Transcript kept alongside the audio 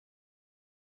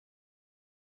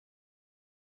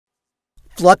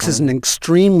Flux is an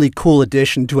extremely cool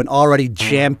addition to an already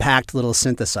jam-packed little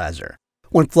synthesizer.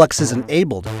 When Flux is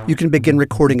enabled, you can begin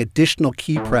recording additional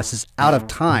key presses out of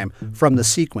time from the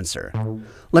sequencer.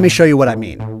 Let me show you what I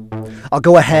mean. I'll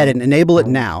go ahead and enable it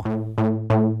now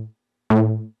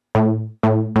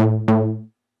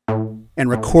and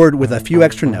record with a few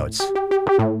extra notes.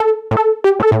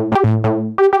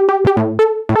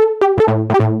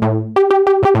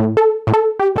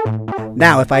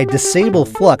 Now, if I disable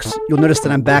Flux, you'll notice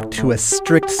that I'm back to a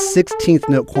strict 16th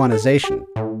note quantization.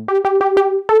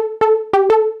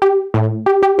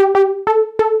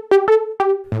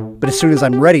 But as soon as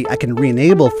I'm ready, I can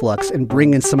re-enable Flux and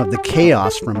bring in some of the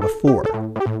chaos from before.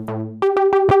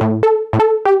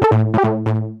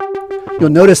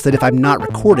 You'll notice that if I'm not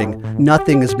recording,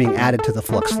 nothing is being added to the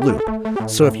Flux loop.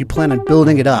 So if you plan on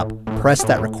building it up, press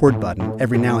that record button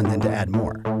every now and then to add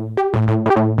more.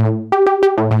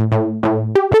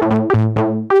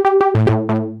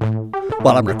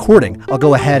 While I'm recording, I'll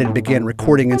go ahead and begin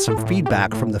recording in some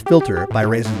feedback from the filter by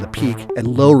raising the peak and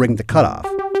lowering the cutoff.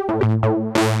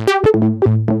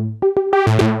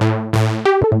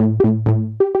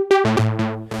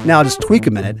 Now I'll just tweak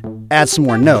a minute, add some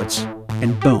more notes,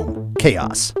 and boom,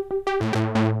 chaos.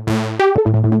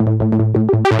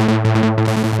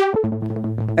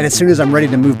 And as soon as I'm ready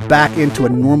to move back into a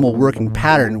normal working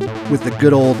pattern with the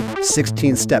good old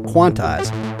 16-step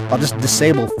quantize, I'll just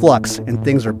disable Flux and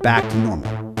things are back to normal.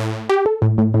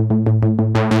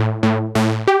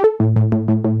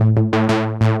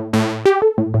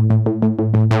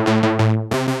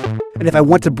 And if I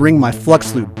want to bring my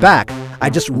Flux loop back, I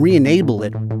just re-enable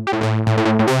it,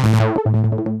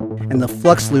 and the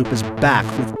Flux loop is back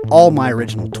with all my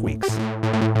original tweaks.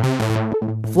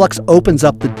 Flux opens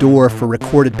up the door for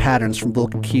recorded patterns from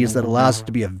Volca keys that allows it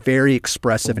to be a very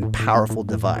expressive and powerful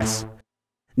device.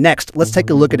 Next, let's take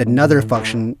a look at another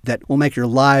function that will make your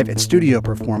live and studio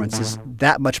performances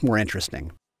that much more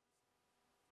interesting.